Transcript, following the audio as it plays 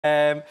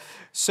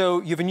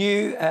So you've a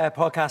new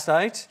podcast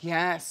out.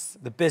 Yes.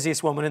 The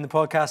busiest woman in the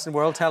podcasting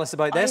world. Tell us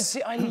about this.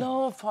 I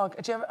love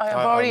podcasts.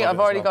 I've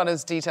already got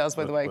his details,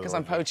 by the way, because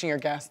I'm poaching your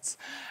guests.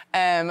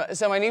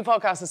 So my new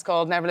podcast is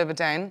called Never Live It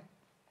Down.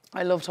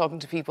 I love talking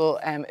to people.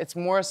 It's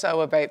more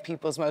so about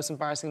people's most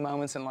embarrassing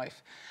moments in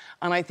life.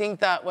 And I think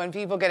that when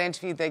people get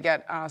interviewed, they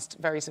get asked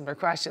very similar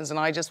questions. And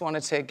I just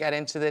wanted to get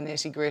into the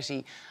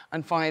nitty-gritty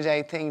and find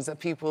out things that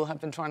people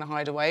have been trying to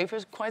hide away for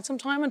quite some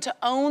time and to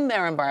own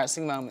their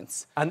embarrassing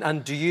moments.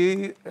 And do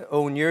you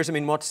own yours? I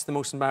mean, what's the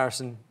most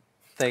embarrassing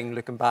thing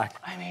looking back?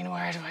 I mean,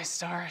 where do I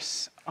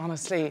start,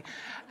 honestly?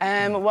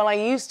 Well, I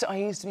used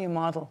to be a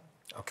model.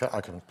 Okay,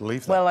 I can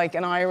believe that. Well, like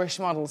an Irish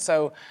model.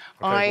 So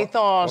I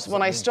thought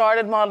when I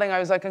started modelling, I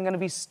was like, I'm going to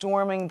be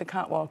storming the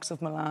catwalks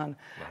of Milan.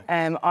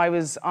 Right. I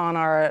was on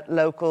our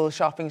local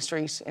shopping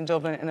street in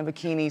Dublin in a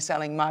bikini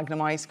selling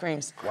Magnum ice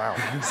creams. Wow.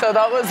 So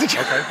that was... Okay.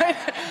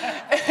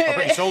 I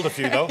bet you sold a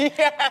few, though.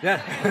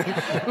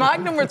 Yeah.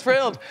 Magnum were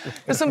thrilled.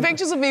 There's some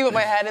pictures of me with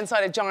my head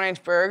inside a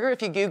giant burger,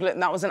 if you Google it,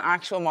 and that was an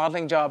actual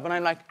modelling job. And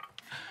I'm like,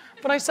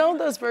 but I sold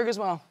those burgers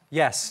well.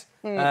 Yes.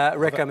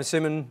 Rick, I'm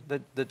assuming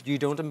that you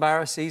don't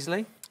embarrass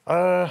easily?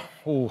 I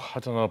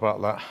don't know about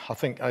that. I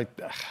think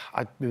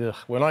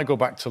when I go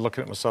back to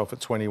looking at myself at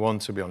 21,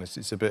 to be honest,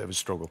 it's a bit of a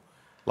struggle,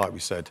 like we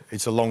said.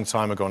 It's a long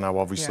time ago now,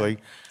 obviously,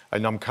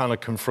 and I'm kind of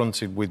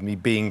confronted with me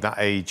being that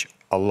age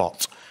a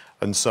lot.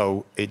 And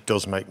so it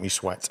does make me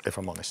sweat, if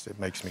I'm honest.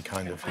 It makes me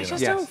kind of, I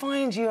just don't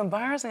find you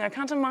embarrassing. I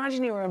can't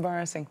imagine you were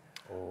embarrassing.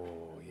 Oh,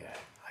 yeah,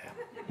 I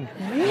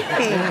am. Really?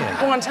 Yeah.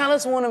 Go on, tell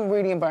us one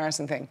really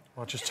embarrassing thing.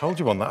 Well, I just told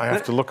you one that I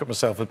have to look at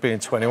myself as being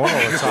 21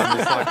 all the time.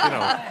 It's like, you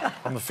know,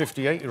 I'm a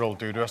 58-year-old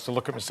dude who has to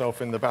look at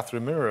myself in the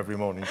bathroom mirror every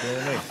morning. Do you know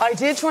what I mean? I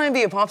did try and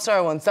be a pop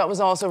star once. That was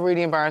also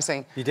really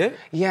embarrassing. You did?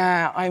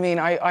 Yeah, I mean,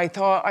 I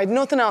thought I had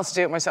nothing else to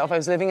do with myself. I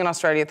was living in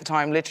Australia at the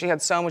time, literally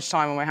had so much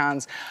time on my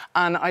hands.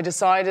 And I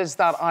decided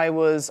that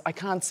I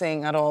can't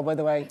sing at all, by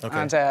the way. Okay.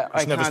 And,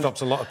 Which never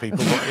stops a lot of people,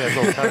 but yeah,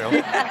 go on, carry on.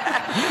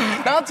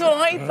 That's what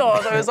I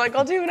thought. I was like,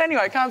 I'll do it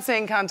anyway. I can't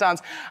sing, can't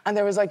dance. And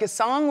there was like a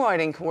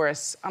songwriting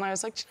course. And I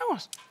was like, do you know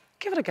what?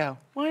 Give it a go.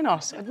 Why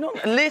not? I had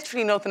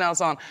literally nothing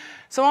else on.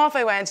 So off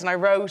I went and I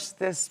wrote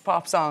this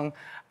pop song.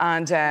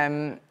 And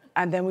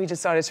then we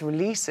decided to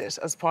release it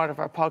as part of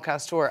our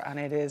podcast tour. And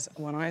it is,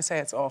 when I say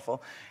it's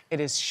awful, it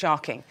is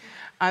shocking.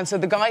 And so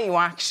the guy who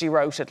actually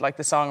wrote it, like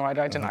the songwriter,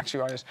 I didn't actually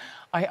write it,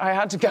 I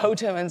had to go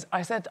to him and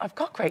I said, I've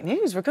got great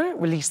news. We're going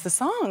to release the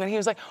song. And he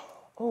was like,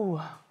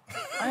 oh...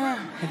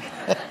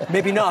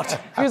 Maybe not.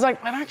 He was like,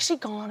 I've actually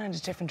gone in a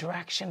different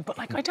direction, but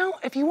like,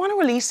 if you want to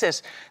release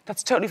it,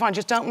 that's totally fine.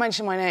 Just don't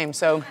mention my name,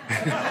 so...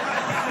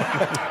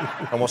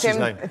 And what's his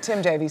name?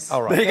 Tim Davies.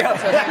 All right. There you go.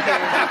 So thank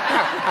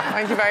you.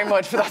 Thank you very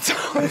much for that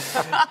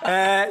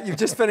song. You've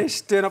just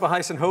finished doing up a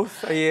House and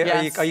Hoth. Are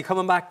you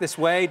coming back this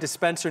way? Does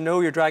Spencer know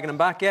you're dragging him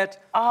back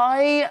yet?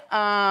 I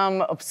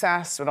am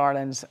obsessed with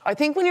Ireland. I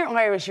think when you're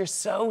Irish, you're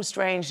so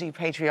strangely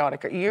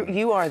patriotic.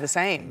 You are the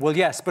same. Well,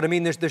 yes, but I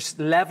mean, there's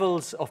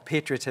levels of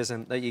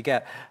patriotism that you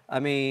get. I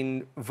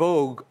mean,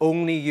 Vogue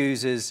only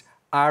uses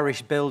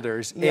Irish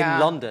builders in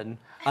London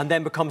and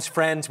then becomes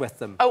friends with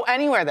them. Oh,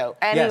 anywhere though,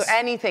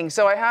 anything.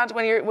 So I had,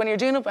 when you're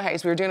doing up a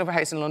house, we were doing up a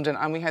house in London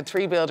and we had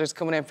 3 builders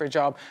coming in for a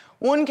job.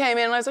 One came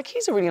in and I was like,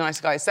 he's a really nice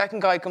guy.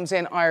 Second guy comes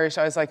in, Irish.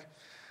 I was like,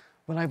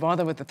 will I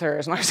bother with the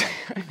third? And I was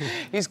like,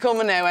 he's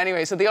coming now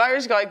anyway. So the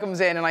Irish guy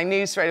comes in and I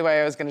knew straight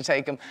away I was going to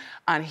take him.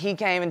 And he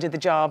came and did the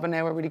job and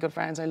now we're really good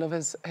friends. I love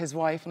his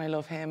wife and I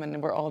love him and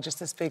we're all just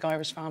this big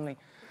Irish family.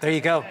 There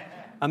you go.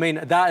 I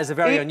mean, that is a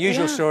very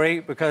unusual story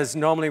because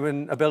normally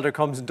when a builder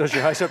comes and does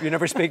your house up, you're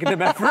never speaking to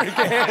them ever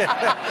again.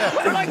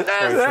 We're like this.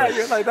 Yeah,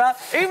 you're like that.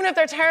 Even if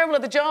they're terrible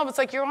at the job, it's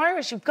like, you're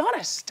Irish, you've got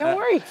it. Don't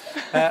worry.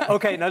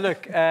 OK, now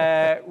look,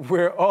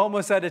 we're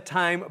almost out of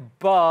time,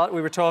 but we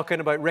were talking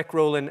about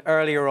Rickrolling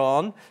earlier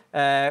on,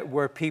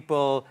 where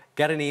people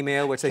get an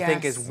email, which they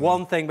think is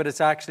one thing, but it's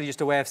actually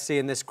just a way of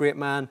seeing this great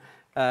man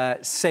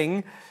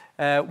sing.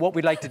 What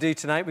we'd like to do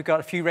tonight, we've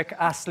got a few Rick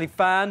Astley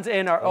fans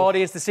in our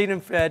audience this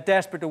evening,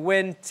 desperate to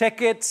win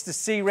tickets to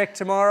see Rick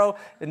tomorrow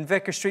in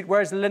Vicar Street.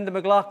 Where's Linda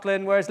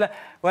McLaughlin?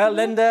 Well,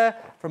 Linda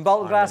from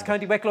Baltinglass,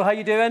 County Wicklow, how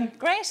you doing?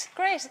 Great,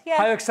 yeah.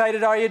 How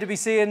excited are you to be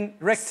seeing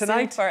Rick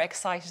tonight? Super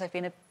excited. I've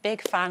been a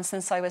big fan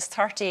since I was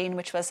 13,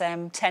 which was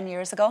 10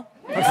 years ago.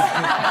 What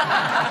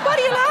are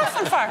you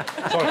laughing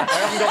for? Sorry, I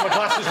haven't got my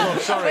glasses on,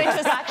 sorry. Which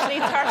was actually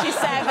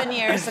 37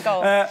 years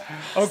ago.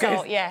 OK.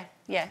 So, yeah.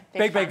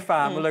 Big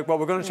fan. Well, look, what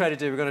we're going to try to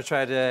do, we're going to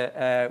try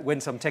to win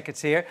some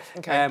tickets here.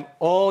 Okay.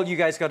 All you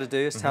guys got to do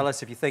is tell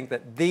us if you think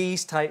that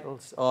these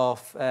titles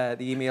of the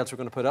emails we're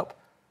going to put up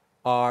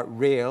are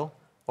real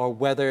or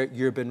whether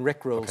you've been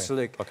Rickrolled. So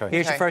look,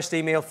 here's your first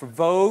email for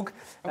Vogue.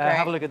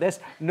 Have a look at this.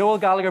 Noel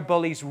Gallagher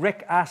bullies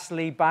Rick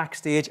Astley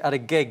backstage at a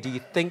gig. Do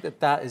you think that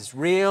that is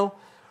real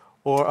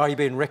or are you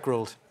being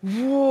Rickrolled?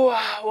 Well,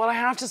 I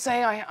have to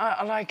say,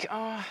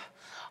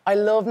 I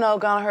love Noel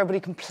Gallagher, but he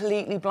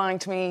completely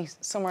blanked me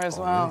somewhere as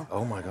well. Really?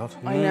 Oh, my God.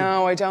 I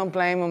know, I don't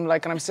blame him,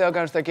 and I'm still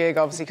going to their gig,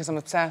 obviously, because I'm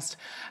obsessed.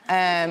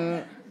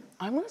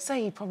 I'm going to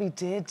say he probably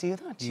did do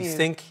that to you. You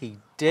think he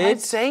did? I'd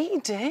say he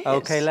did.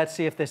 OK, let's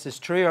see if this is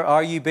true, or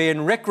are you being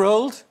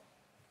rickrolled?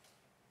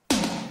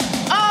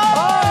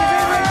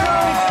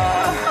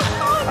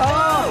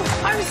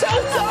 I'm so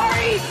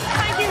sorry.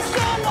 Thank you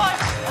so much.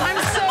 I'm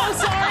so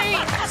sorry.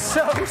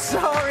 So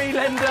sorry,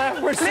 Linda.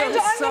 We're so Linda,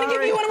 I'm sorry. going to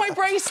give you one of my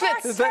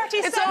bracelets.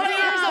 37 all years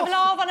yours. of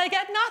love and I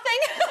get nothing.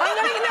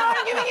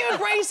 I'm giving you a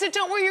bracelet.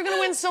 Don't worry, you're going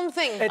to win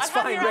something. It's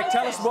fine, Rick.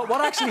 Tell us what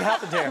actually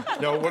happened here.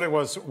 No, what it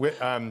was,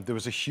 there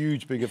was a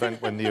huge big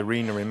event when the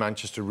arena in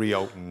Manchester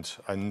reopened,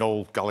 and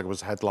Noel Gallagher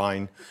was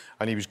headline,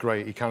 and he was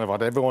great. He kind of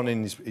had everyone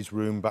in his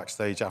room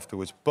backstage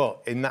afterwards.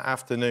 But in that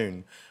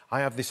afternoon,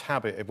 I have this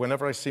habit of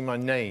whenever I see my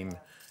name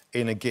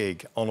in a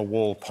gig on a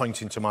wall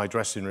pointing to my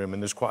dressing room,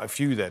 and there's quite a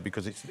few there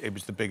because it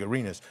was the big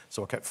arenas,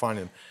 so I kept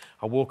finding them.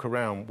 I walk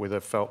around with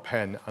a felt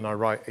pen and I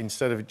write,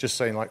 instead of just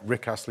saying like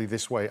Rick Astley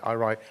this way, I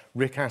write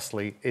Rick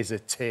Astley is a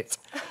tit,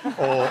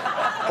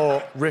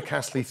 or Rick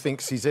Astley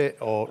thinks he's it,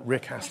 or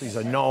Rick Astley's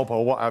a knob,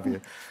 or what have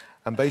you.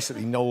 And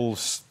basically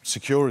Noel's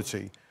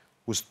security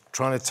was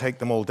trying to take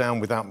them all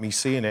down without me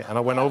seeing it. And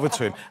I went over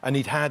to him, and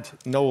he'd had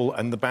Noel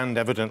and the band,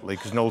 evidently,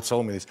 because Noel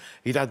told me this,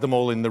 he'd had them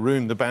all in the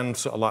room, the band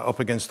sort of like up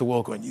against the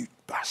wall going, you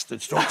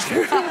bastards, don't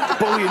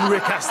bullying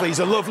Rick Astley, he's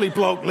a lovely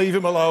bloke, leave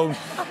him alone.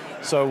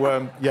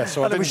 So, yeah,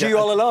 so I didn't was you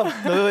all along?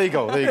 No, there you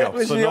go, there you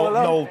go.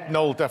 So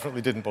Noel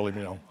definitely didn't bully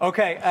me, no.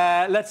 OK,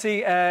 let's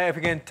see if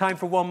we can... Time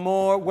for one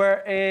more.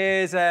 Where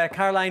is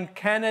Caroline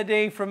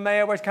Kennedy from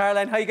Mayo? Where's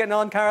Caroline? How are you getting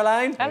on,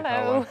 Caroline?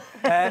 Hello.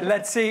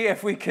 Let's see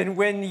if we can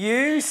win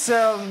you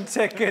some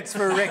tickets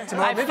for Rick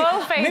tomorrow. I've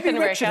full faith in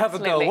Rick Rick, should have a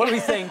go. absolutely. What do we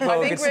think, I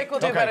Vogue? think Rick will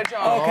do a better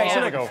job. OK, Yeah.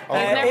 so He's look,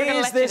 never gonna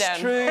is let you this down.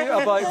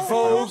 true about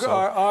Vogue,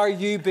 or are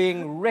you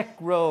being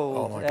rickrolled?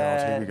 Oh, my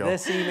God, here we go.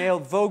 This email,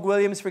 Vogue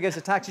Williams forgives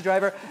a taxi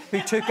driver who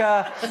took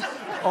a...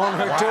 on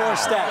her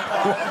doorstep.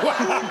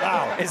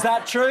 Wow. Is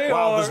that true?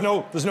 Wow,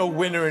 or... there's no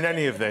winner in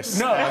any of this.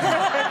 No.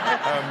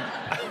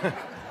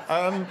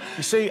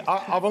 You see,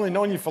 I've only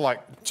known you for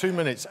like 2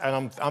 minutes,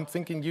 and I'm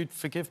thinking you'd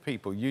forgive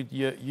people.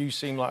 You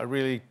seem like a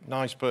really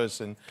nice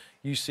person.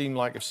 You seem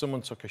like if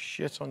someone took a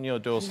shit on your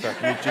doorstep,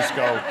 you'd just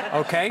go,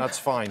 OK. That's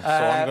fine. So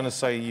I'm going to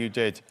say you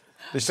did.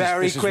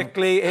 Very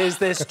quickly, is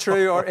this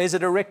true or is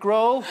it a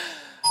rickroll?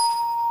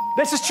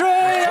 This is true!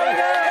 There we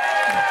go.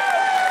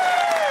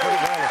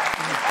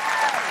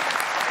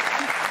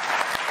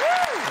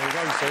 There you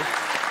go, you see.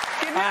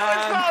 You know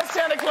it's past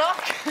 10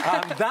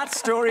 o'clock. That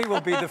story will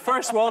be the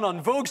first one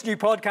on Vogue's new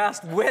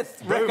podcast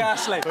with Rick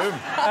Astley. Boom.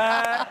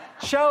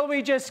 Shall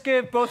we just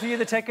give both of you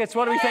the tickets?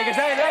 What do we think?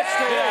 Hey, let's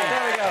do it.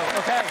 There we go.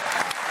 OK.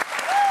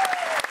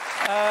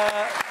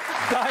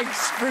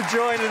 Thanks for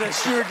joining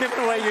us. You were giving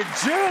away your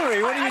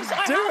jewellery. What are you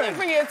doing? I'm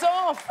for you. It's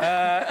off.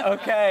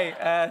 OK.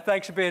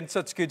 Thanks for being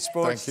such good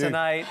sports Thank you.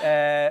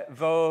 tonight.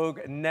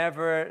 Vogue,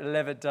 Never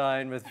Live It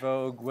Down with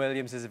Vogue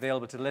Williams is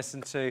available to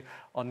listen to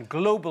on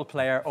Global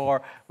Player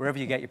or wherever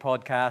you get your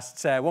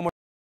podcasts. One more